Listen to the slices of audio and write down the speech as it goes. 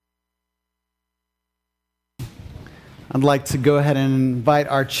I'd like to go ahead and invite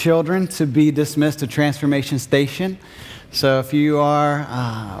our children to be dismissed to Transformation Station. So if you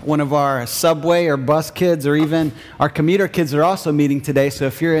are one of our subway or bus kids, or even our commuter kids are also meeting today. So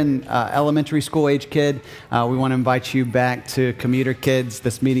if you're an elementary school age kid, we want to invite you back to commuter kids,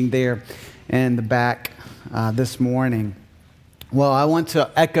 this meeting there in the back this morning. Well, I want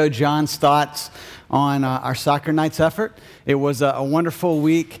to echo John's thoughts on our Soccer Nights effort. It was a wonderful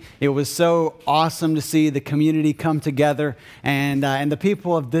week. It was so awesome to see the community come together and the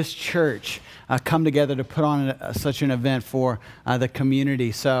people of this church come together to put on such an event for the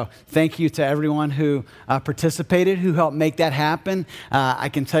community. So thank you to everyone who participated, who helped make that happen. I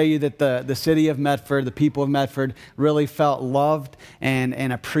can tell you that the city of Medford, the people of Medford, really felt loved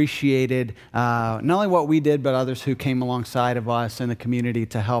and appreciated not only what we did, but others who came alongside of us in the community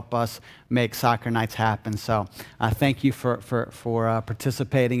to help us make Soccer Nights happen. So thank you for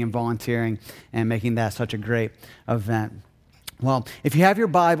participating and volunteering and making that such a great event. Well, if you have your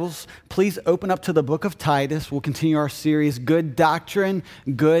Bibles, please open up to the book of Titus. We'll continue our series, Good Doctrine,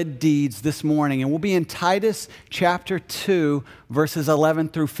 Good Deeds, this morning. And we'll be in Titus chapter 2, verses 11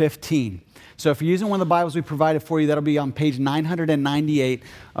 through 15. So if you're using one of the Bibles we provided for you, that'll be on page 998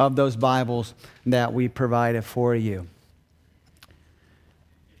 of those Bibles that we provided for you.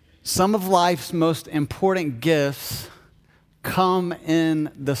 Some of life's most important gifts come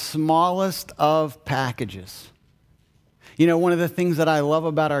in the smallest of packages. You know, one of the things that I love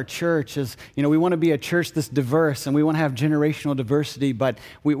about our church is, we want to be a church that's diverse and we want to have generational diversity, but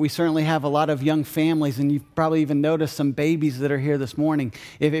we certainly have a lot of young families, and you've probably even noticed some babies that are here this morning.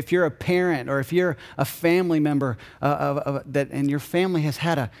 If you're a parent or if you're a family member and your family has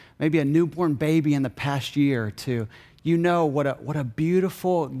had maybe a newborn baby in the past year or two, you know what a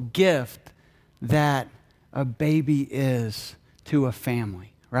beautiful gift that a baby is to a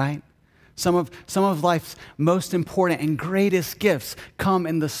family, right? Some of life's most important and greatest gifts come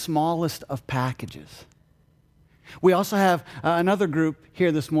in the smallest of packages. We also have another group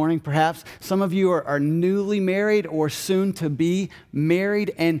here this morning, perhaps. Some of you are newly married or soon to be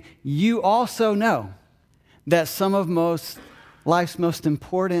married, and you also know that some of life's most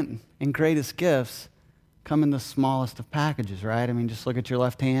important and greatest gifts come in the smallest of packages, right? I mean, just look at your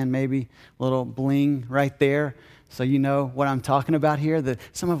left hand, maybe a little bling right there. So you know what I'm talking about here, that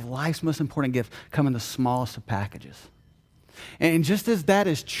some of life's most important gifts come in the smallest of packages. And just as that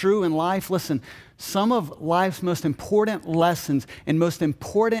is true in life, listen, some of life's most important lessons and most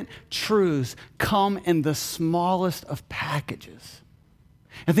important truths come in the smallest of packages.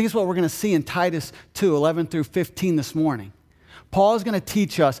 I think it's what we're going to see in Titus 2, 11 through 15 this morning. Paul is going to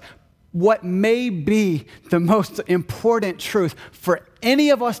teach us what may be the most important truth for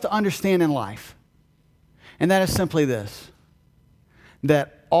any of us to understand in life. And that is simply this,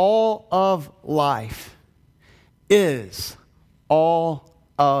 that all of life is all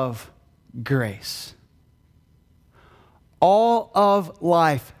of grace. All of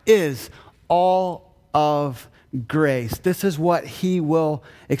life is all of grace. This is what he will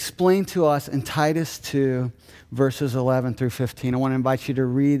explain to us in Titus 2, verses 11 through 15. I want to invite you to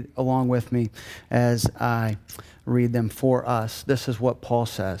read along with me as I read them for us. This is what Paul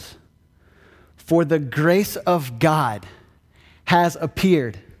says. For the grace of God has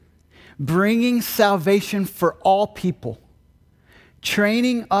appeared, bringing salvation for all people,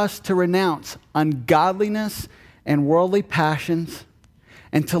 training us to renounce ungodliness and worldly passions,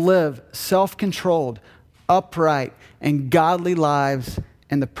 and to live self-controlled, upright, and godly lives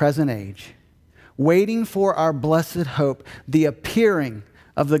in the present age, waiting for our blessed hope, the appearing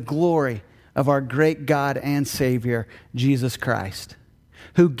of the glory of our great God and Savior, Jesus Christ,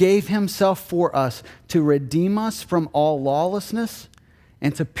 who gave himself for us to redeem us from all lawlessness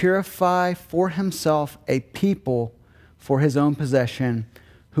and to purify for himself a people for his own possession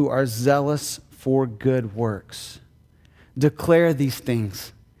who are zealous for good works. Declare these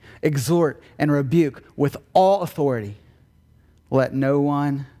things, exhort and rebuke with all authority. Let no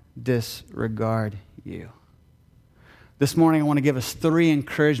one disregard you. This morning I want to give us 3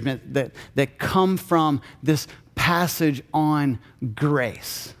 encouragement that come from this passage on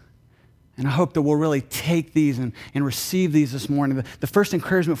grace. And I hope that we'll really take these and receive these this morning. The first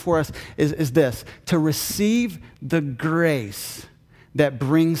encouragement for us is this, to receive the grace that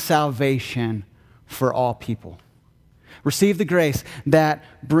brings salvation for all people. Receive the grace that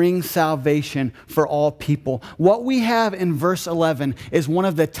brings salvation for all people. What we have in verse 11 is one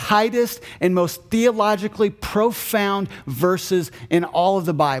of the tightest and most theologically profound verses in all of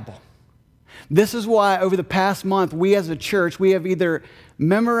the Bible. This is why over the past month, we as a church, we have either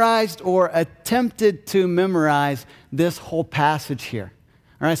memorized or attempted to memorize this whole passage here.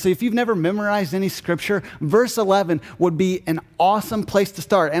 All right, so if you've never memorized any scripture, verse 11 would be an awesome place to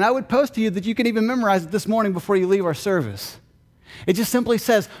start. And I would pose to you that you can even memorize it this morning before you leave our service. It just simply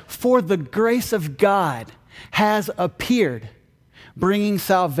says, "For the grace of God has appeared, bringing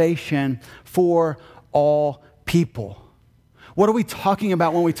salvation for all people." What are we talking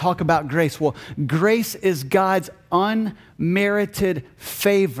about when we talk about grace? Well, grace is God's unmerited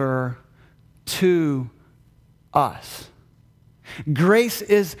favor to us. Grace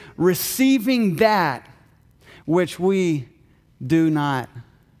is receiving that which we do not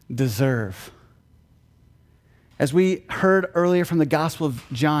deserve. As we heard earlier from the Gospel of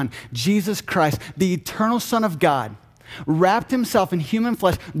John, Jesus Christ, the eternal Son of God, wrapped himself in human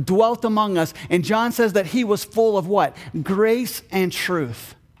flesh, dwelt among us, and John says that he was full of what? Grace and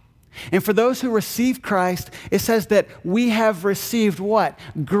truth. And for those who receive Christ, it says that we have received what?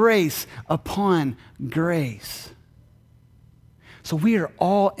 Grace upon grace. So we are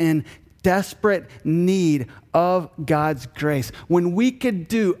all in desperate need of God's grace. When we could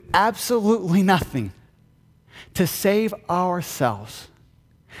do absolutely nothing to save ourselves,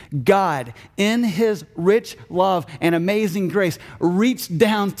 God, in his rich love and amazing grace, reached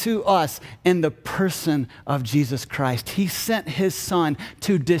down to us in the person of Jesus Christ. He sent his Son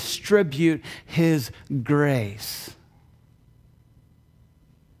to distribute his grace.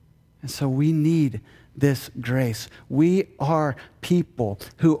 And so we need this grace. We are people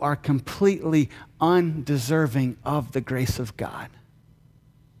who are completely undeserving of the grace of God.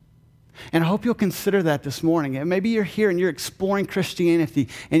 And I hope you'll consider that this morning. And maybe you're here and you're exploring Christianity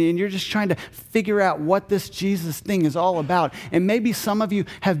and you're just trying to figure out what this Jesus thing is all about. And maybe some of you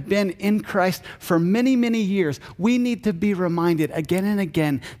have been in Christ for many, many years. We need to be reminded again and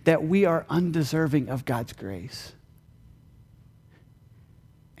again that we are undeserving of God's grace.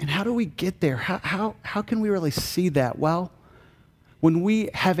 And how do we get there? How can we really see that? Well, when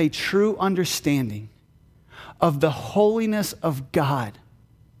we have a true understanding of the holiness of God,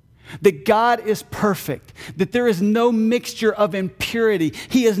 that God is perfect, that there is no mixture of impurity.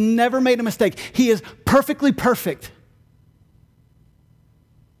 He has never made a mistake. He is perfectly perfect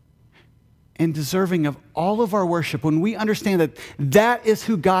and deserving of all of our worship. When we understand that that is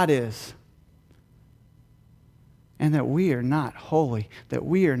who God is and that we are not holy, that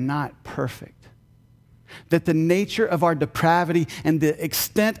we are not perfect, that the nature of our depravity and the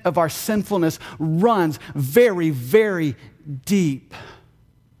extent of our sinfulness runs very, very deep.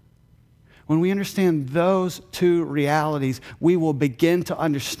 When we understand those two realities, we will begin to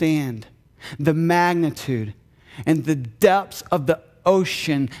understand the magnitude and the depths of the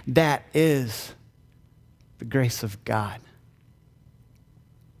ocean that is the grace of God.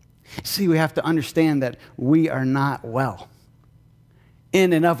 See, we have to understand that we are not well.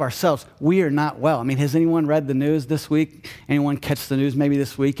 In and of ourselves, we are not well. I mean, has anyone read the news this week? Anyone catch the news maybe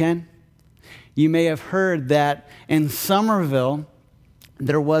this weekend? You may have heard that in Somerville,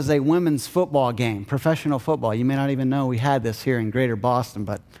 there was a women's football game, professional football. You may not even know we had this here in Greater Boston,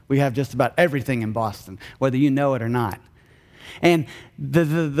 but we have just about everything in Boston, whether you know it or not. And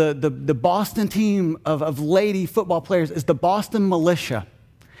the Boston team of lady football players is the Boston Militia.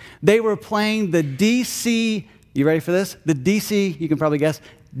 They were playing the DC, you ready for this? The DC, you can probably guess,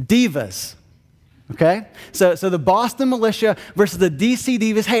 Divas. Okay? So the Boston Militia versus the DC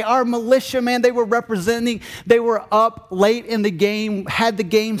Divas. Hey, our militia, man, they were representing. They were up late in the game, had the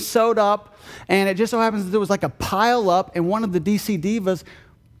game sewed up, and it just so happens that there was like a pile up, and one of the DC Divas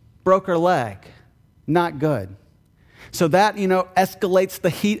broke her leg. Not good. So that, escalates the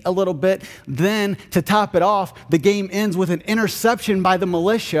heat a little bit. Then, to top it off, the game ends with an interception by the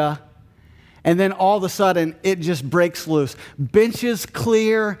militia, and then all of a sudden, it just breaks loose. Benches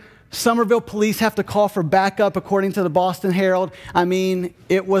clear. Somerville police have to call for backup, according to the Boston Herald. I mean,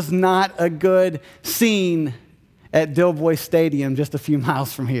 it was not a good scene at Dilboy Stadium just a few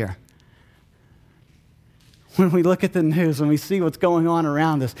miles from here. When we look at the news, when we see what's going on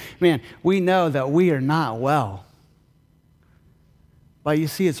around us, man, we know that we are not well. But you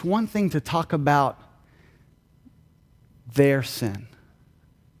see, it's one thing to talk about their sin.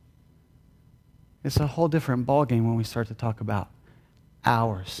 It's a whole different ballgame when we start to talk about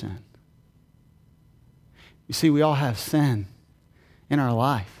our sin. You see, we all have sin in our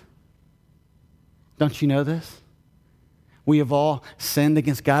life. Don't you know this? We have all sinned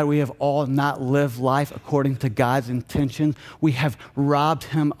against God. We have all not lived life according to God's intentions. We have robbed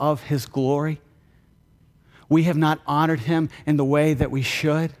him of his glory. We have not honored him in the way that we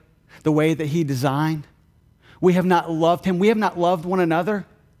should, the way that he designed. We have not loved him. We have not loved one another.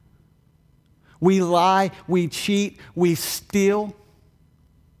 We lie, we cheat, we steal.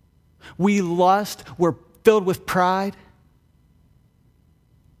 We lust, we're filled with pride.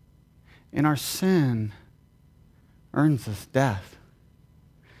 And our sin earns us death.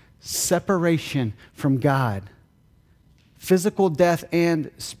 Separation from God. Physical death and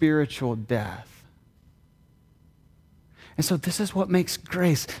spiritual death. And so this is what makes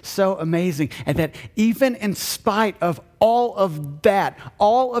grace so amazing. And that even in spite of all of that,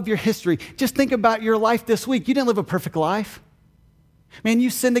 all of your history, just think about your life this week. You didn't live a perfect life. Man, you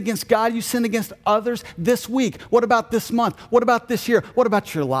sinned against God. You sinned against others this week. What about this month? What about this year? What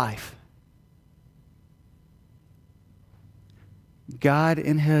about your life? God,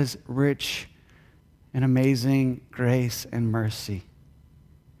 in his rich and amazing grace and mercy,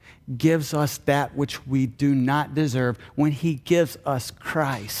 gives us that which we do not deserve when he gives us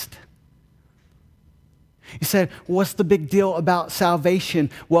Christ. You said, what's the big deal about salvation?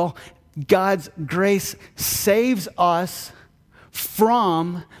 Well, God's grace saves us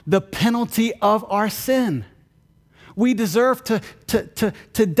from the penalty of our sin. We deserve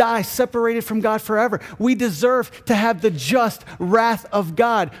to die separated from God forever. We deserve to have the just wrath of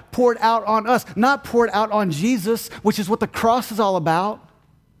God poured out on us, not poured out on Jesus, which is what the cross is all about.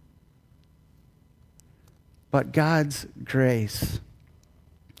 But God's grace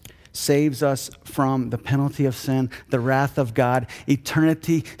saves us from the penalty of sin, the wrath of God,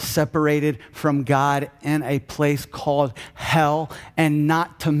 eternity separated from God in a place called hell, and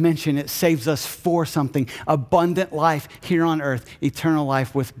not to mention it saves us for something, abundant life here on earth, eternal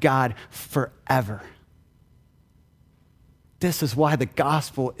life with God forever. This is why the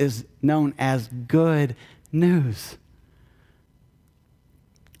gospel is known as good news.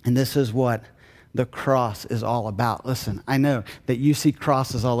 And this is what the cross is all about. Listen, I know that you see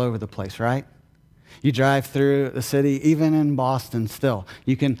crosses all over the place, right? You drive through the city, even in Boston still.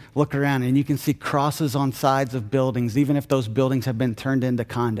 You can look around and you can see crosses on sides of buildings, even if those buildings have been turned into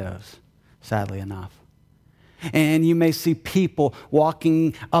condos, sadly enough. And you may see people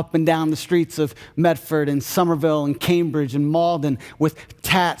walking up and down the streets of Medford and Somerville and Cambridge and Malden with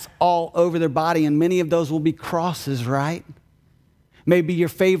tats all over their body, and many of those will be crosses, right? Maybe your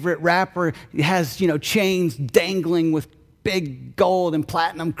favorite rapper has, chains dangling with big gold and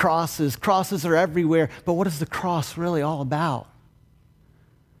platinum crosses. Crosses are everywhere. But what is the cross really all about?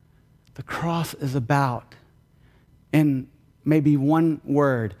 The cross is about, in maybe one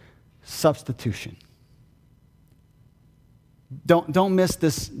word, substitution. Don't miss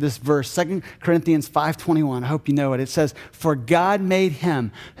this verse, 2 Corinthians 5:21. I hope you know it. It says, for God made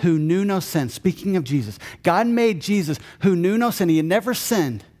him who knew no sin. Speaking of Jesus, God made Jesus who knew no sin. He had never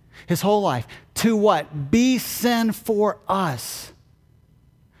sinned his whole life. To what? Be sin for us.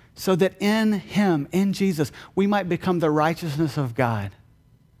 So that in him, in Jesus, we might become the righteousness of God.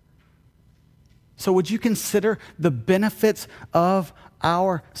 So would you consider the benefits of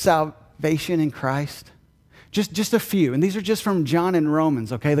our salvation in Christ? Just a few, and these are just from John and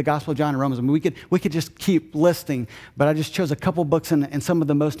Romans, okay? The Gospel of John and Romans. I mean, we could just keep listing, but I just chose a couple books and some of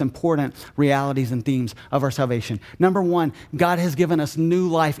the most important realities and themes of our salvation. Number one, God has given us new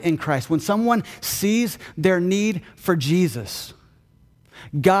life in Christ. When someone sees their need for Jesus,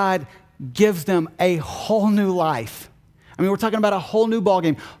 God gives them a whole new life. I mean, we're talking about a whole new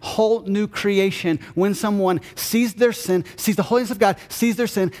ballgame, whole new creation when someone sees their sin, sees the holiness of God, sees their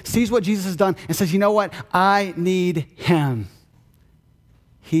sin, sees what Jesus has done, and says, you know what? I need him.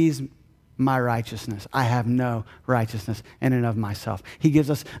 He's my righteousness. I have no righteousness in and of myself. He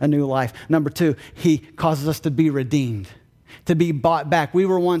gives us a new life. Number two, he causes us to be redeemed, to be bought back. We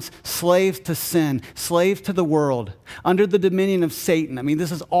were once slaves to sin, slaves to the world, under the dominion of Satan. I mean,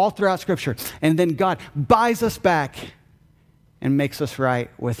 this is all throughout Scripture. And then God buys us back and makes us right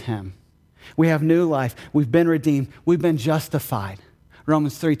with him. We have new life. We've been redeemed. We've been justified.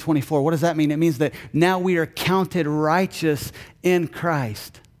 Romans 3:24. What does that mean? It means that now we are counted righteous in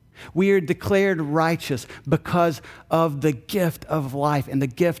Christ. We are declared righteous because of the gift of life and the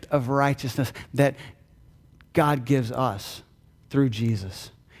gift of righteousness that God gives us through Jesus,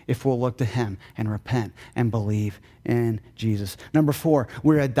 if we'll look to him and repent and believe in Jesus. Number four,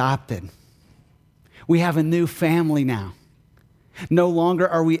 we're adopted. We have a new family now. No longer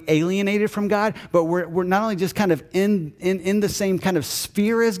are we alienated from God, but we're not only just kind of in the same kind of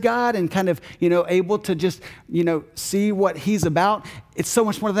sphere as God and kind of, able to just, see what he's about. It's so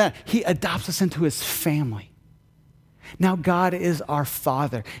much more than that. He adopts us into his family. Now God is our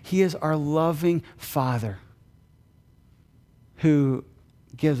Father. He is our loving Father who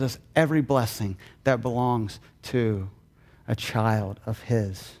gives us every blessing that belongs to a child of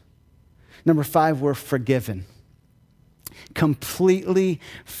his. Number five, we're forgiven. Completely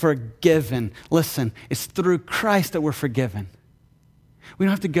forgiven. Listen, it's through Christ that we're forgiven. We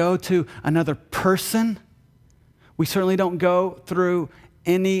don't have to go to another person. We certainly don't go through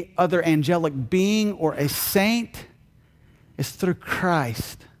any other angelic being or a saint. It's through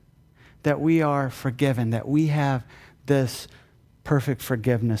Christ that we are forgiven, that we have this perfect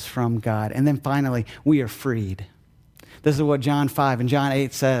forgiveness from God. And then finally, we are freed. This is what John 5 and John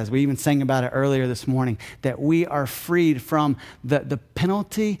 8 says. We even sang about it earlier this morning, that we are freed from the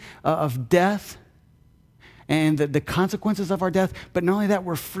penalty of death and the consequences of our death. But not only that,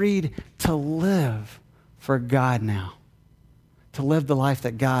 we're freed to live for God now, to live the life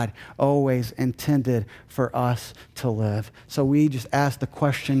that God always intended for us to live. So we just ask the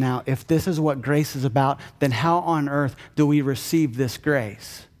question now, if this is what grace is about, then how on earth do we receive this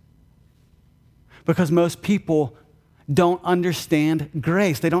grace? Because most people don't understand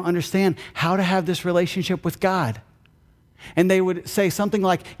grace. They don't understand how to have this relationship with God. And they would say something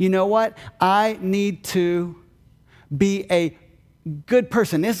like, you know what? I need to be a good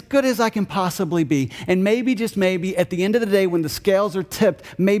person, as good as I can possibly be. And maybe, just maybe, at the end of the day, when the scales are tipped,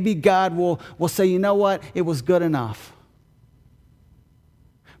 maybe God will say, you know what? It was good enough.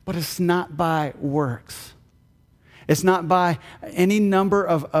 But it's not by works. It's not by any number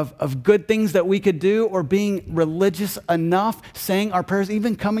of good things that we could do or being religious enough, saying our prayers,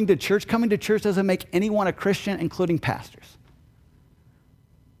 even coming to church. Coming to church doesn't make anyone a Christian, including pastors.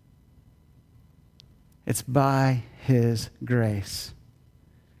 It's by His grace.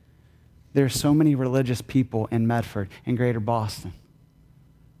 There are so many religious people in Medford and Greater Boston.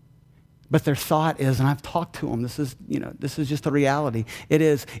 But their thought is, and I've talked to them, this is just the reality. It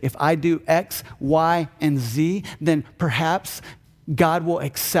is, if I do X, Y, and Z, then perhaps God will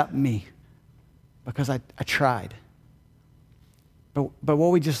accept me because I tried. But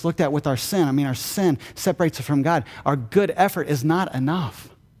what we just looked at with our sin, our sin separates us from God. Our good effort is not enough.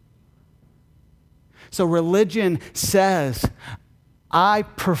 So religion says, I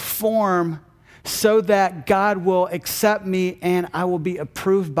perform so that God will accept me and I will be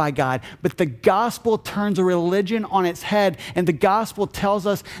approved by God. But the gospel turns a religion on its head, and the gospel tells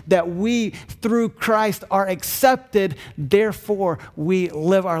us that we, through Christ, are accepted. Therefore, we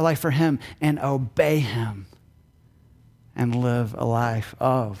live our life for Him and obey Him and live a life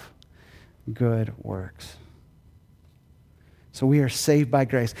of good works. So we are saved by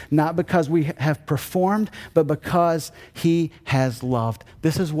grace, not because we have performed, but because He has loved.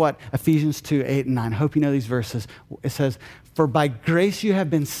 This is what Ephesians 2, 8, and 9. I hope you know these verses. It says, for by grace you have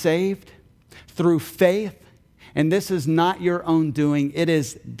been saved through faith, and this is not your own doing. It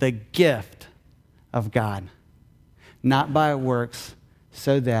is the gift of God, not by works,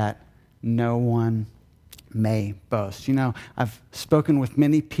 so that no one may boast. I've spoken with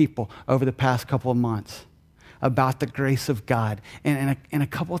many people over the past couple of months about the grace of God. And a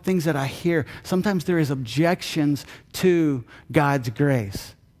couple of things that I hear, sometimes there is objections to God's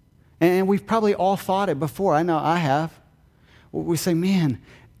grace. And we've probably all thought it before. I know I have. We say, man,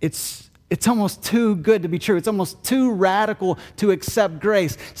 it's almost too good to be true. It's almost too radical to accept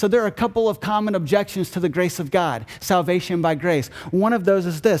grace. So there are a couple of common objections to the grace of God, salvation by grace. One of those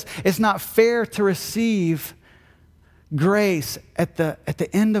is this: it's not fair to receive grace at the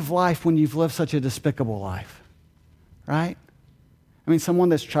end of life when you've lived such a despicable life. Right? Someone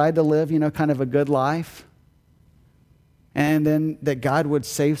that's tried to live, kind of a good life, and then that God would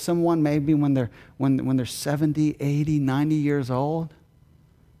save someone maybe when they're 70, 80, 90 years old.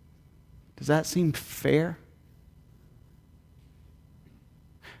 Does that seem fair?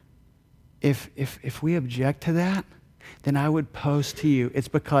 If we object to that, then I would pose to you, it's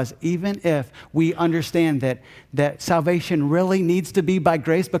because even if we understand that salvation really needs to be by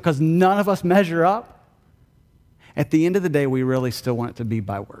grace because none of us measure up, at the end of the day, we really still want it to be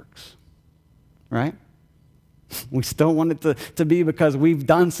by works, right? We still want it to be because we've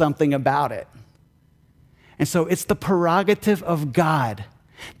done something about it. And so it's the prerogative of God.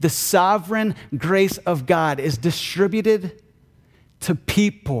 The sovereign grace of God is distributed to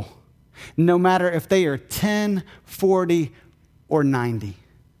people, no matter if they are 10, 40, or 90.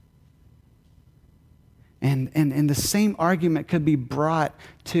 And the same argument could be brought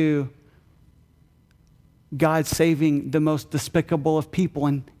to God saving the most despicable of people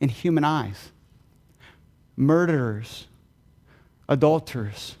in human eyes. Murderers,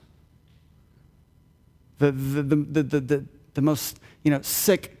 adulterers, the most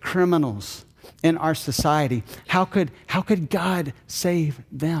sick criminals in our society. How could God save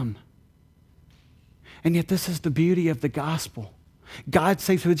them? And yet this is the beauty of the gospel. God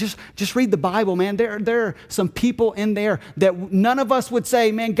saves people. Just read the Bible, man. There are some people in there that none of us would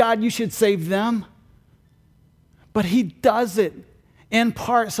say, man, God, you should save them. But He does it in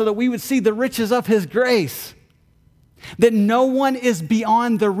part so that we would see the riches of His grace. That no one is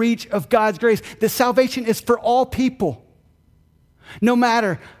beyond the reach of God's grace. That salvation is for all people. No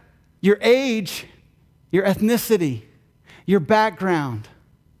matter your age, your ethnicity, your background,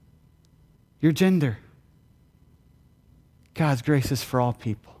 your gender. God's grace is for all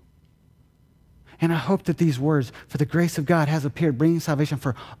people. And I hope that these words, for the grace of God has appeared, bringing salvation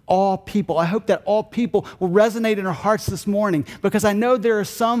for all people. I hope that all people will resonate in our hearts this morning, because I know there are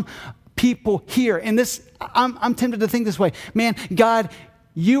some people here, and this, I'm tempted to think this way. Man, God,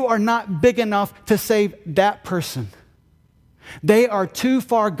 you are not big enough to save that person. They are too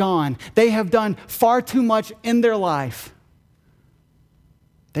far gone. They have done far too much in their life.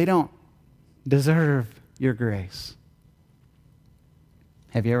 They don't deserve your grace.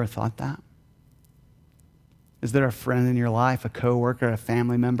 Have you ever thought that? Is there a friend in your life, a coworker, a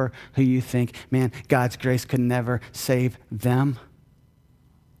family member who you think, man, God's grace could never save them?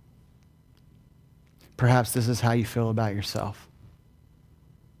 Perhaps this is how you feel about yourself.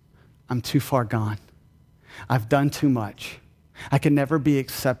 I'm too far gone. I've done too much. I can never be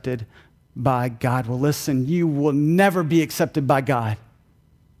accepted by God. Well, listen, you will never be accepted by God.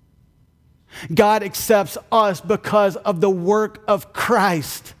 God accepts us because of the work of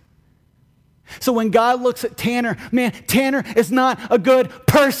Christ. So when God looks at Tanner, man, Tanner is not a good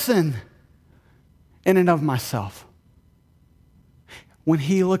person in and of myself. When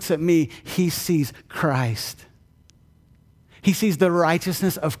he looks at me, he sees Christ. He sees the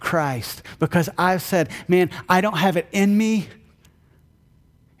righteousness of Christ, because I've said, man, I don't have it in me,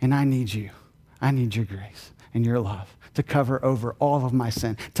 and I need you. I need your grace and your love to cover over all of my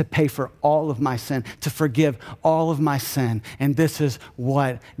sin, to pay for all of my sin, to forgive all of my sin. And this is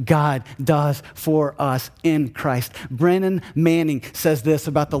what God does for us in Christ. Brennan Manning says this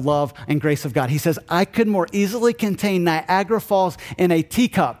about the love and grace of God. He says, I could more easily contain Niagara Falls in a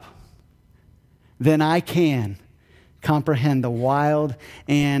teacup than I can comprehend the wild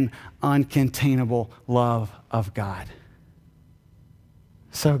and uncontainable love of God.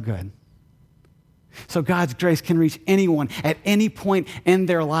 So good. So God's grace can reach anyone at any point in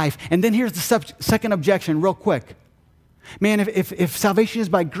their life. And then here's the second objection real quick. Man, if salvation is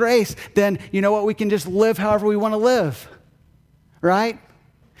by grace, then you know what? We can just live however we want to live, right?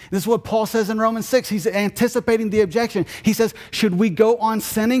 This is what Paul says in Romans 6. He's anticipating the objection. He says, should we go on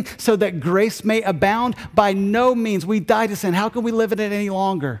sinning so that grace may abound? By no means. We died to sin. How can we live in it any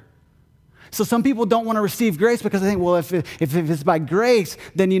longer? So some people don't want to receive grace because they think, well, if it's by grace,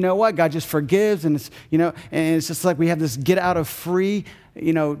 then you know what? God just forgives, and it's, and it's just like we have this get out of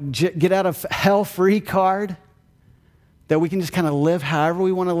hell free card that we can just kind of live however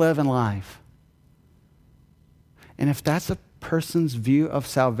we want to live in life. And if that's a person's view of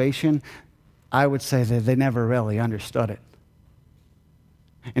salvation, I would say that they never really understood it.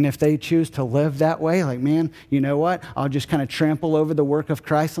 And if they choose to live that way, like, man, you know what? I'll just kind of trample over the work of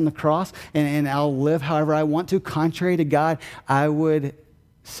Christ on the cross and I'll live however I want to, contrary to God, I would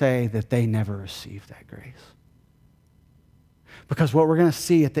say that they never received that grace. Because what we're going to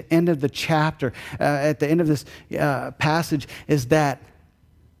see at the end of the chapter, at the end of this passage, is that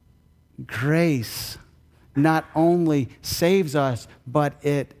grace not only saves us, but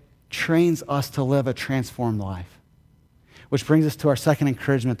it trains us to live a transformed life. Which brings us to our second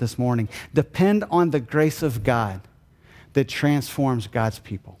encouragement this morning. Depend on the grace of God that transforms God's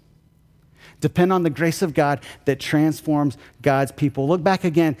people. Depend on the grace of God that transforms God's people. Look back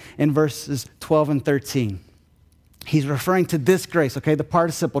again in verses 12 and 13. He's referring to this grace, okay? The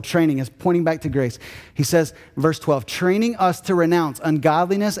participle, training, is pointing back to grace. He says, verse 12, training us to renounce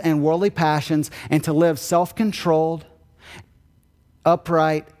ungodliness and worldly passions and to live self-controlled,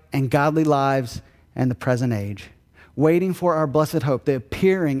 upright, and godly lives in the present age, waiting for our blessed hope, the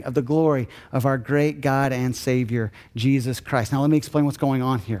appearing of the glory of our great God and Savior, Jesus Christ. Now, let me explain what's going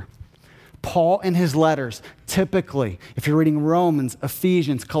on here. Paul in his letters, typically, if you're reading Romans,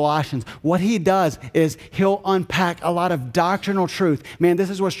 Ephesians, Colossians, what he does is he'll unpack a lot of doctrinal truth. Man, this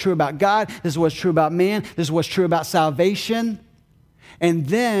is what's true about God. This is what's true about man. This is what's true about salvation. And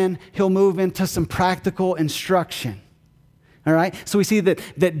then he'll move into some practical instruction. All right? So we see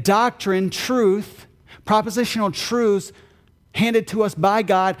that doctrine, truth, propositional truths handed to us by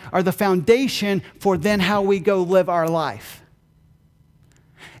God are the foundation for then how we go live our life.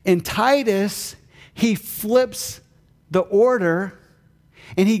 In Titus, he flips the order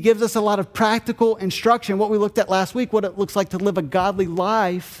and he gives us a lot of practical instruction, what we looked at last week, what it looks like to live a godly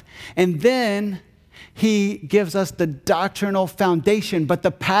life. And then he gives us the doctrinal foundation, but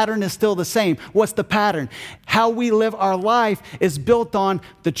the pattern is still the same. What's the pattern? How we live our life is built on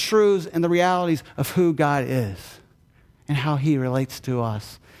the truths and the realities of who God is and how he relates to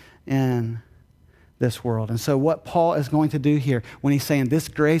us in this world. And so what Paul is going to do here when he's saying this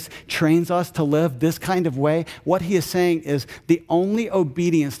grace trains us to live this kind of way, what he is saying is the only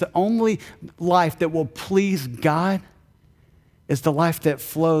obedience, the only life that will please God is the life that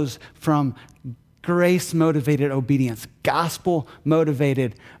flows from grace-motivated obedience,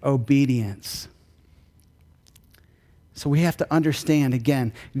 gospel-motivated obedience. So we have to understand,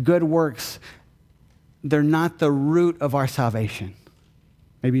 again, good works, they're not the root of our salvation.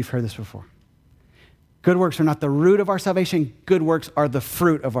 Maybe you've heard this before. Good works are not the root of our salvation. Good works are the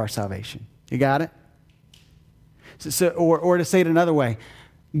fruit of our salvation. You got it? Or to say it another way,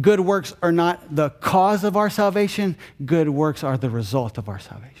 good works are not the cause of our salvation. Good works are the result of our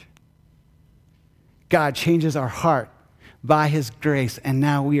salvation. God changes our heart by his grace, and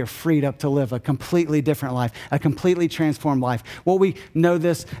now we are freed up to live a completely different life, a completely transformed life. What we know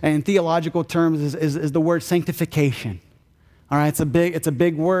this in theological terms is the word sanctification. All right, it's a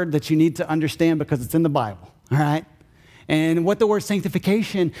big word that you need to understand because it's in the Bible, all right? And what the word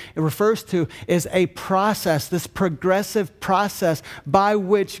sanctification it refers to is a process, this progressive process by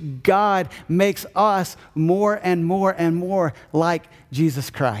which God makes us more and more and more like Jesus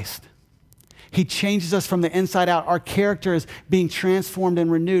Christ. He changes us from the inside out. Our character is being transformed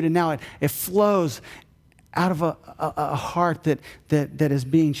and renewed, and now it flows out of a heart that is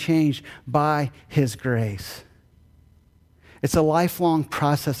being changed by his grace. It's a lifelong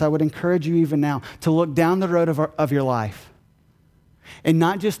process. I would encourage you even now to look down the road of your life and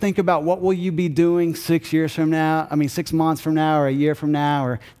not just think about what will you be doing 6 months from now, or a year from now,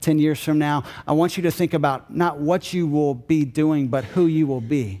 or 10 years from now. I want you to think about not what you will be doing, but who you will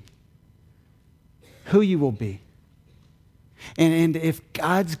be. Who you will be. And if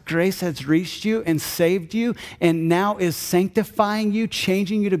God's grace has reached you and saved you and now is sanctifying you,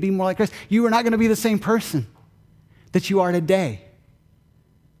 changing you to be more like Christ, you are not going to be the same person that you are today,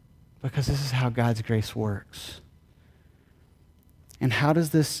 because this is how God's grace works. And how does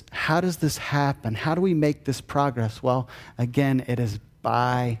this happen? How do we make this progress? Well, again, it is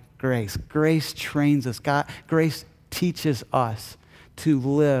by grace. Grace trains us. Grace teaches us to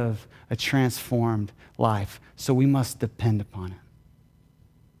live a transformed life. So we must depend upon it.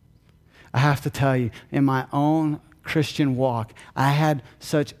 I have to tell you, in my own Christian walk, I had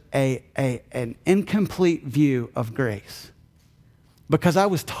such an incomplete view of grace. Because I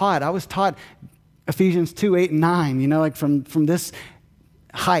was taught Ephesians 2, 8, and 9, like from this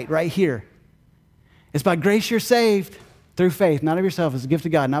height right here. It's by grace you're saved through faith, not of yourself. It's a gift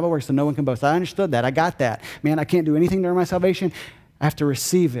of God, not by works, so no one can boast. I understood that. I got that. Man, I can't do anything to earn my salvation. I have to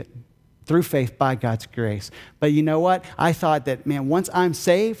receive it through faith by God's grace. But you know what? I thought that, man, once I'm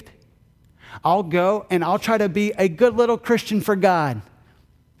saved, I'll go and I'll try to be a good little Christian for God.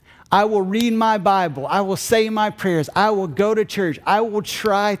 I will read my Bible. I will say my prayers. I will go to church. I will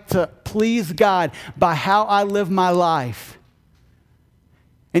try to please God by how I live my life.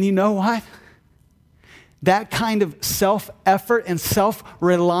 And you know what? That kind of self-effort and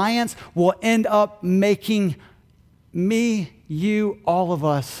self-reliance will end up making me, you, all of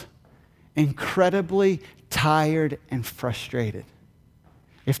us, incredibly tired and frustrated.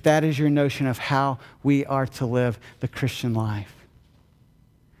 If that is your notion of how we are to live the Christian life.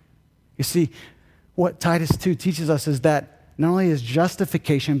 You see, what Titus 2 teaches us is that not only is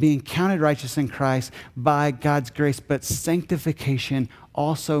justification, being counted righteous in Christ by God's grace, but sanctification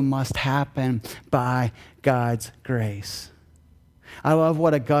also must happen by God's grace. I love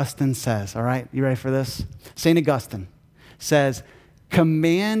what Augustine says, all right? You ready for this? St. Augustine says,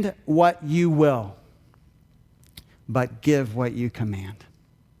 "Command what you will, but give what you command."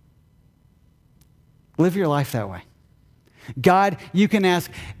 Live your life that way. God, you can ask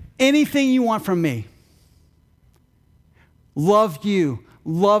anything you want from me. Love you,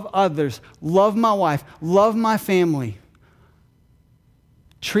 love others, love my wife, love my family.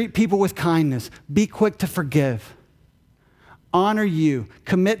 Treat people with kindness. Be quick to forgive. Honor you.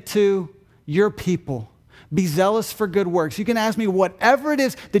 Commit to your people. Be zealous for good works. You can ask me whatever it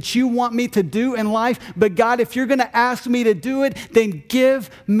is that you want me to do in life, but God, if you're going to ask me to do it, then give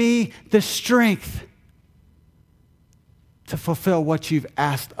me the strength to fulfill what you've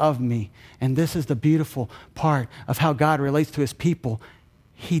asked of me. And this is the beautiful part of how God relates to his people.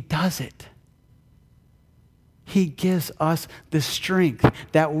 He does it. He gives us the strength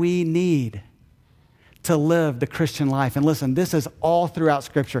that we need to live the Christian life. And listen, this is all throughout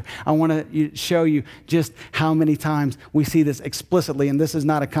Scripture. I want to show you just how many times we see this explicitly, and this is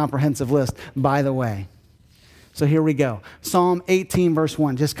not a comprehensive list, by the way. So here we go. Psalm 18, verse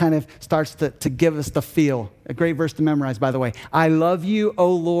 1, just kind of starts to give us the feel. A great verse to memorize, by the way. I love you,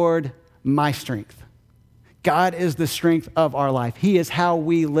 O Lord, my strength. God is the strength of our life. He is how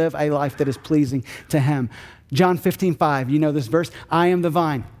we live a life that is pleasing to him. John 15:5, you know this verse. I am the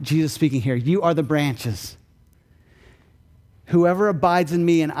vine. Jesus speaking here. You are the branches. Whoever abides in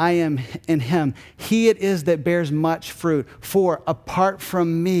me and I am in him, he it is that bears much fruit. For apart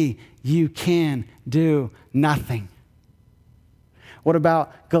from me, you can do nothing. What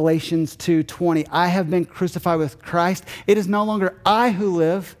about Galatians 2:20? I have been crucified with Christ. It is no longer I who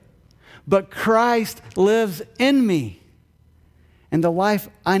live, but Christ lives in me. And the life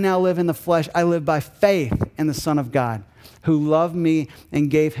I now live in the flesh, I live by faith in the Son of God, who loved me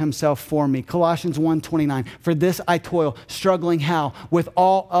and gave himself for me. Colossians 1:29, for this I toil, struggling how? With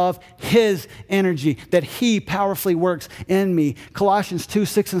all of his energy that he powerfully works in me. Colossians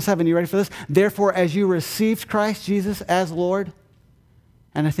 2:6-7, you ready for this? Therefore, as you received Christ Jesus as Lord,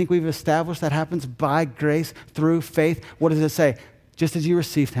 and I think we've established that happens by grace through faith. What does it say? Just as you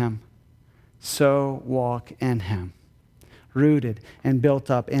received him, so walk in him. Rooted and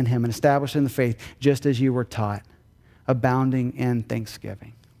built up in him and established in the faith, just as you were taught, abounding in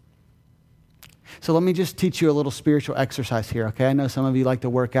thanksgiving. So let me just teach you a little spiritual exercise here, okay? I know some of you like to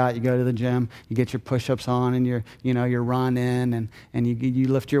work out. You go to the gym, you get your push-ups on and you're running and you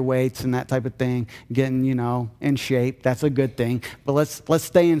lift your weights and that type of thing, getting, in shape. That's a good thing. But let's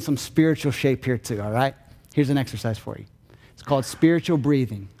stay in some spiritual shape here too, all right? Here's an exercise for you. It's called spiritual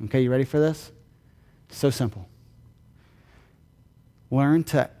breathing. Okay, you ready for this? So simple. Learn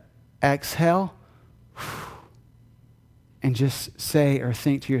to exhale and just say or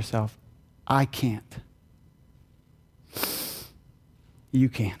think to yourself, I can't. You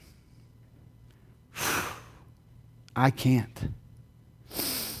can. I can't.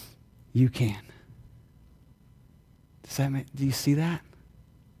 You can. Do you see that?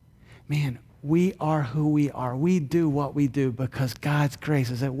 Man, we are who we are. We do what we do because God's grace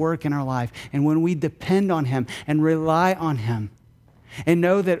is at work in our life. And when we depend on him and rely on him, and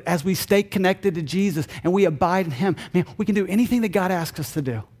know that as we stay connected to Jesus and we abide in him, man, we can do anything that God asks us to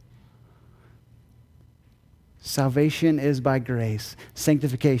do. Salvation is by grace.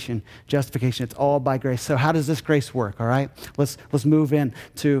 Sanctification, justification, it's all by grace. So how does this grace work, all right? Let's move in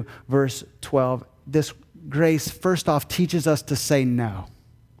to verse 12. This grace, first off, teaches us to say no,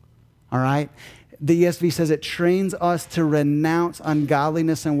 all right? The ESV says it trains us to renounce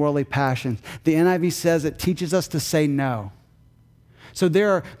ungodliness and worldly passions. The NIV says it teaches us to say no. So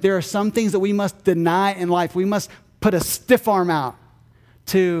there are some things that we must deny in life. We must put a stiff arm out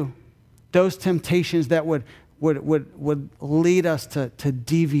to those temptations that would lead us to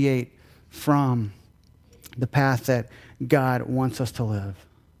deviate from the path that God wants us to live.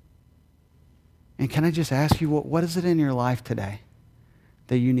 And can I just ask you, what is it in your life today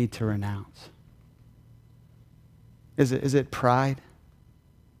that you need to renounce? Is it pride?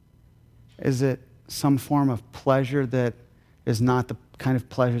 Is it some form of pleasure that is not the kind of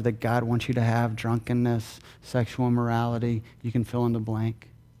pleasure that God wants you to have? Drunkenness, sexual immorality, you can fill in the blank.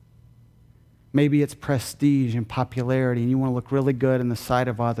 Maybe it's prestige and popularity, and you want to look really good in the sight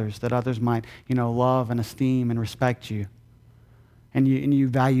of others, that others might, love and esteem and respect you. And you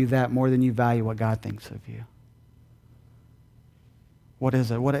value that more than you value what God thinks of you. What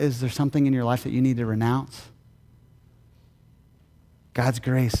is it? Is there something in your life that you need to renounce? God's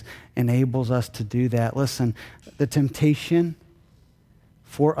grace enables us to do that. Listen, the temptation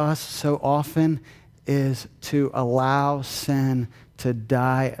for us so often is to allow sin to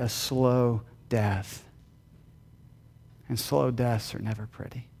die a slow death. And slow deaths are never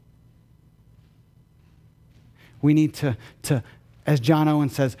pretty. We need to, as John Owen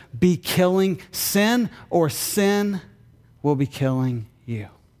says, be killing sin, or sin will be killing you.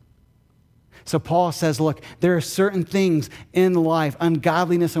 So Paul says, look, there are certain things in life,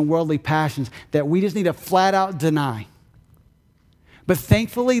 ungodliness and worldly passions, that we just need to flat out deny. But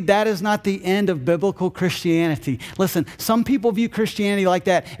thankfully, that is not the end of biblical Christianity. Listen, some people view Christianity like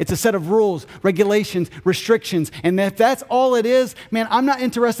that. It's a set of rules, regulations, restrictions. And if that's all it is, man, I'm not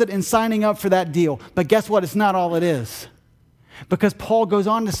interested in signing up for that deal. But guess what? It's not all it is. Because Paul goes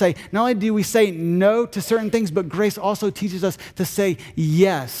on to say, not only do we say no to certain things, but grace also teaches us to say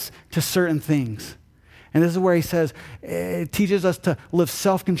yes to certain things. And this is where he says, it teaches us to live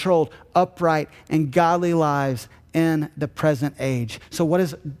self-controlled, upright, and godly lives in the present age. So what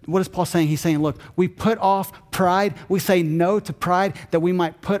is Paul saying? He's saying, look, we put off pride. We say no to pride that we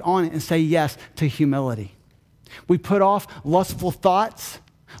might put on and say yes to humility. We put off lustful thoughts,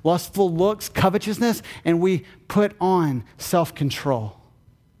 lustful looks, covetousness, and we put on self-control.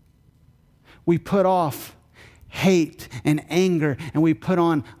 We put off hate and anger, and we put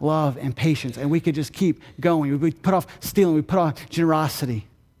on love and patience, and we could just keep going. We put off stealing, we put off generosity.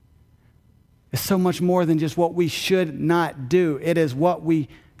 is so much more than just what we should not do. It is what we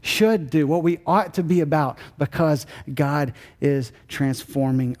should do, what we ought to be about, because God is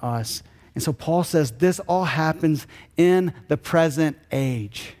transforming us. And so Paul says this all happens in the present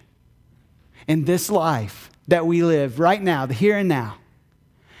age. In this life that we live right now, the here and now.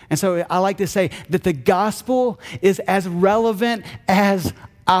 And so I like to say that the gospel is as relevant as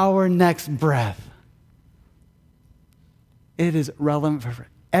our next breath. It is relevant for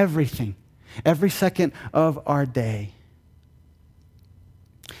everything, every second of our day.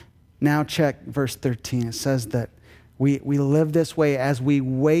 Now check verse 13. It says that we live this way as we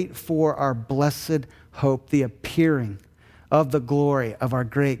wait for our blessed hope, the appearing of the glory of our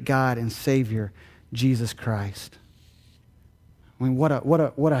great God and Savior, Jesus Christ. I mean, what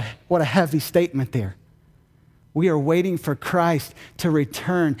a heavy statement there. We are waiting for Christ to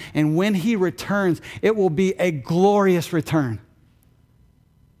return, and when he returns, it will be a glorious return.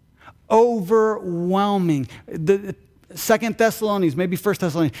 Overwhelming. The 2 Thessalonians, maybe 1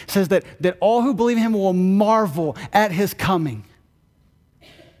 Thessalonians, says that all who believe in him will marvel at his coming.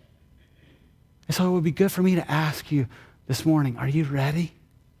 And so it would be good for me to ask you this morning, are you ready?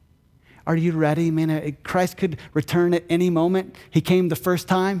 Are you ready? Man, Christ could return at any moment. He came the first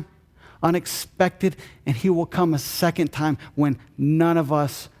time, unexpected, and he will come a second time when none of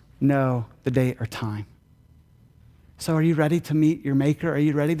us know the date or time. So are you ready to meet your Maker? Are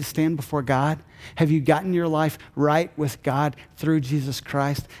you ready to stand before God? Have you gotten your life right with God through Jesus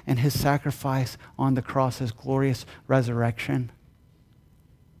Christ and his sacrifice on the cross, his glorious resurrection?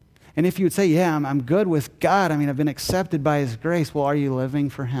 And if you would say, yeah, I'm good with God. I mean, I've been accepted by his grace. Well, are you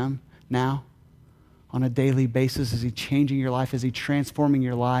living for him now on a daily basis? Is he changing your life? Is he transforming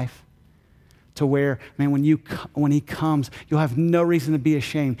your life? To where, man, when he comes, you'll have no reason to be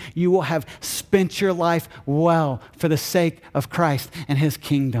ashamed. You will have spent your life well for the sake of Christ and his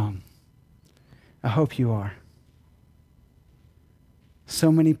kingdom. I hope you are.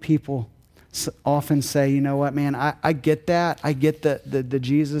 So many people often say, you know what, man, I get that. I get the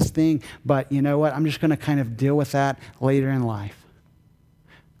Jesus thing, but you know what? I'm just going to kind of deal with that later in life.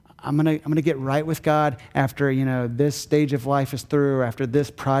 I'm gonna get right with God after, this stage of life is through, or after this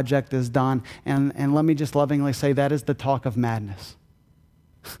project is done. And let me just lovingly say that is the talk of madness.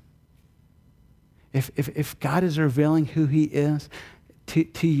 If God is revealing who he is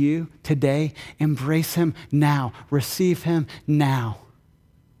to you today, embrace him now. Receive him now.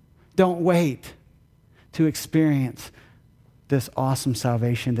 Don't wait to experience this awesome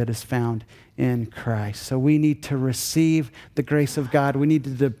salvation that is found in Christ. So we need to receive the grace of God. We need to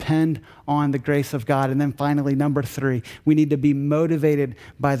depend on the grace of God. And then finally, number 3, we need to be motivated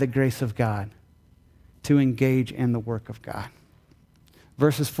by the grace of God to engage in the work of God.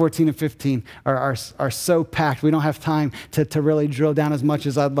 Verses 14 and 15 are so packed. We don't have time to really drill down as much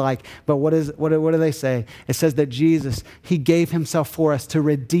as I'd like. But what do they say? It says that Jesus, he gave himself for us to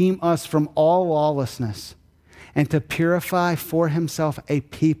redeem us from all lawlessness and to purify for himself a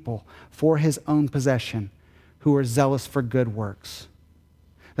people for his own possession who are zealous for good works.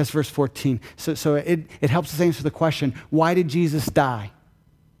 That's verse 14. So it helps us answer the question, why did Jesus die?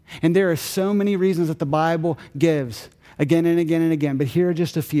 And there are so many reasons that the Bible gives again and again and again, but here are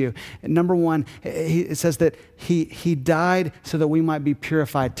just a few. Number 1, it says that he died so that we might be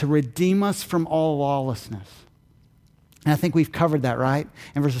purified, to redeem us from all lawlessness. And I think we've covered that, right?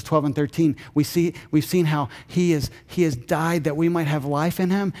 In verses 12 and 13, we've seen how he has died that we might have life in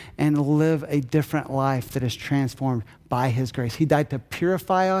him and live a different life that is transformed by his grace. He died to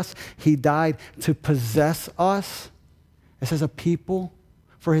purify us. He died to possess us. It says a people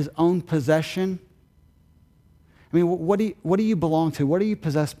for his own possession. I mean, what do you belong to? What are you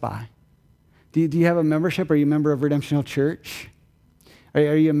possessed by? Do you have a membership? Are you a member of Redemption Hill Church?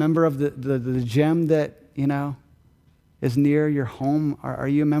 Are you a member of the gym that, is near your home? Are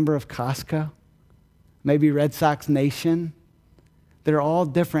you a member of Costco? Maybe Red Sox Nation? They're all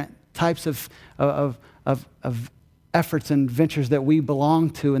different types of efforts and ventures that we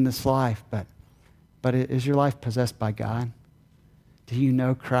belong to in this life. But is your life possessed by God? Do you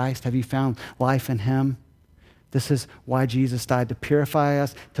know Christ? Have you found life in him? This is why Jesus died, to purify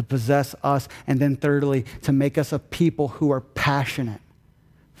us, to possess us, and then thirdly, to make us a people who are passionate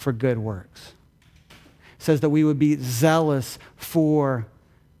for good works. Says that we would be zealous for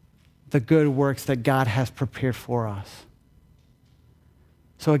the good works that God has prepared for us.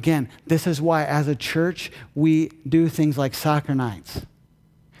 So again, this is why as a church, we do things like soccer nights.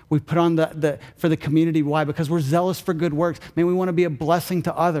 We put on for the community. Why? Because we're zealous for good works. Man, we want to be a blessing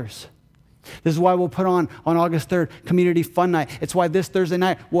to others. This is why we'll put on August 3rd, Community Fun Night. It's why this Thursday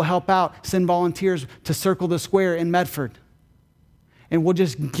night we'll help out, send volunteers to Circle the Square in Medford. and we'll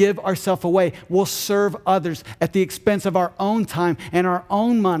just give ourselves away. We'll serve others at the expense of our own time and our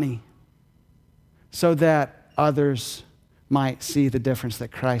own money so that others might see the difference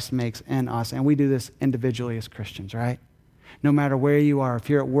that Christ makes in us. And we do this individually as Christians, right? No matter where you are, if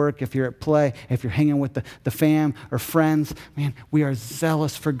you're at work, if you're at play, if you're hanging with the fam or friends, man, we are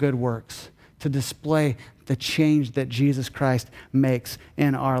zealous for good works to display the change that Jesus Christ makes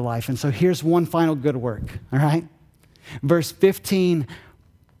in our life. And so here's one final good work, all right? Verse 15,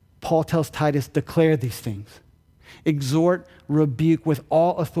 Paul tells Titus, declare these things. Exhort, rebuke with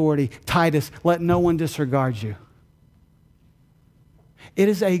all authority. Titus, let no one disregard you. It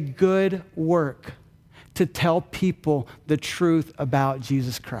is a good work to tell people the truth about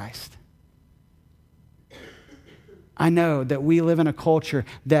Jesus Christ. I know that we live in a culture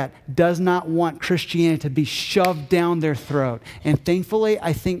that does not want Christianity to be shoved down their throat. And thankfully,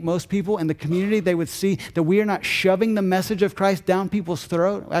 I think most people in the community, they would see that we are not shoving the message of Christ down people's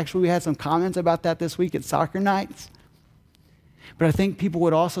throat. Actually, we had some comments about that this week at soccer nights. But I think people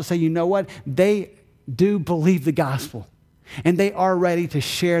would also say, you know what? They do believe the gospel. And they are ready to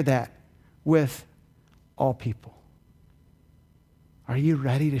share that with all people. Are you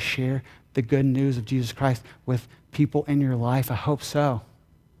ready to share the good news of Jesus Christ with people in your life? I hope so.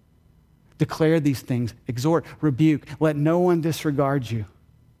 Declare these things. Exhort, rebuke. Let no one disregard you.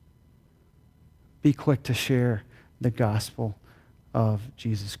 Be quick to share the gospel of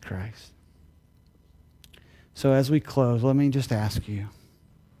Jesus Christ. So as we close, let me just ask you,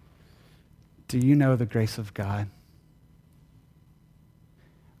 do you know the grace of God?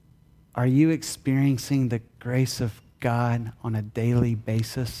 Are you experiencing the grace of God on a daily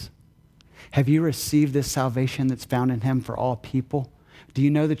basis? Have you received this salvation that's found in him for all people? Do you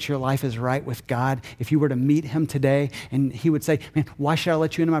know that your life is right with God? If you were to meet him today and he would say, man, why should I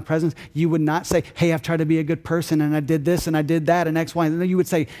let you into my presence? You would not say, hey, I've tried to be a good person and I did this and I did that and X, Y, and then you would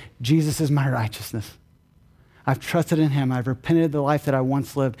say, Jesus is my righteousness. I've trusted in him. I've repented of the life that I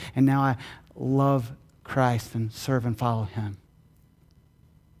once lived and now I love Christ and serve and follow him.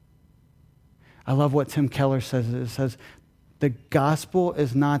 I love what Tim Keller says. It says, the gospel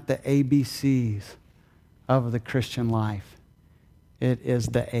is not the ABCs of the Christian life. It is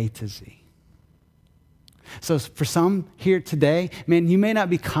the A to Z. So for some here today, man, you may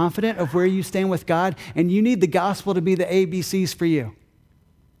not be confident of where you stand with God, and you need the gospel to be the ABCs for you.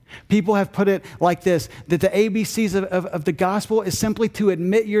 People have put it like this, that the ABCs of the gospel is simply to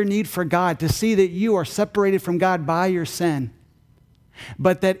admit your need for God, to see that you are separated from God by your sin.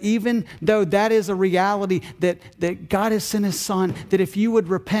 But that even though that is a reality, that God has sent his son, that if you would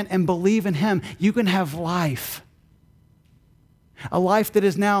repent and believe in him, you can have life. A life that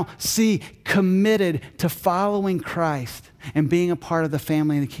is now, committed to following Christ and being a part of the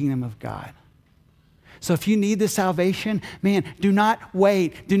family and the kingdom of God. So if you need this salvation, man, do not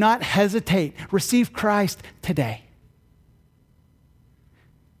wait. Do not hesitate. Receive Christ today.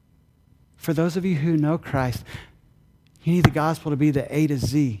 For those of you who know Christ, you need the gospel to be the A to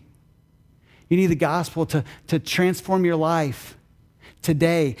Z. You need the gospel to transform your life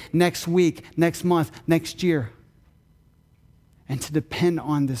today, next week, next month, next year. And to depend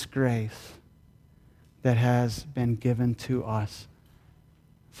on this grace that has been given to us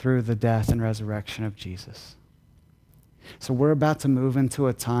through the death and resurrection of Jesus. So we're about to move into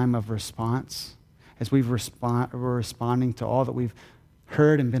a time of response as we're responding to all that we've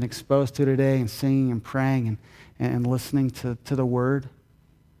heard and been exposed to today and singing and praying and listening to the word.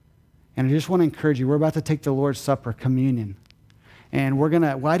 And I just want to encourage you, we're about to take the Lord's Supper, communion. And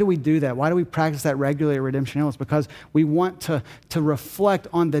why do we do that? Why do we practice that regularly at Redemption Hill? It's because we want to reflect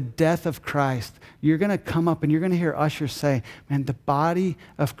on the death of Christ. You're going to come up and you're going to hear ushers say, man, the body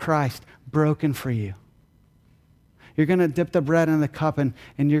of Christ broken for you. You're going to dip the bread in the cup and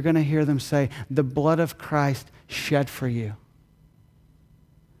you're going to hear them say, the blood of Christ shed for you.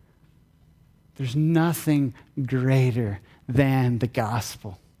 There's nothing greater than the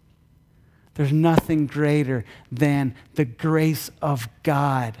gospel. There's nothing greater than the grace of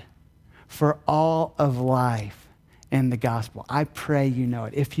God for all of life in the gospel. I pray you know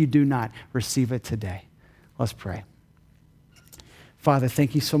it. If you do not, receive it today. Let's pray. Father,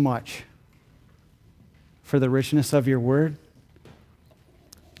 thank you so much for the richness of your word.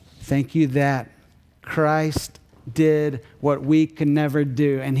 Thank you that Christ did what we could never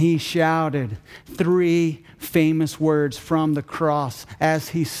do. And he shouted 3 famous words from the cross as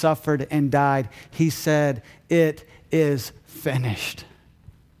he suffered and died. He said, "It is finished."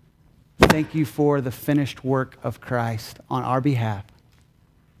 Thank you for the finished work of Christ on our behalf.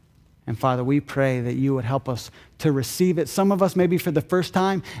 And Father, we pray that you would help us to receive it. Some of us maybe for the first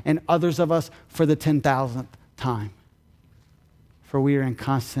time and others of us for the 10,000th time. for we are in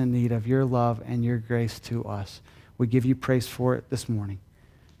constant need of your love and your grace to us. We give you praise for it this morning.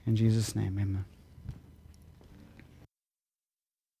 In Jesus' name, amen.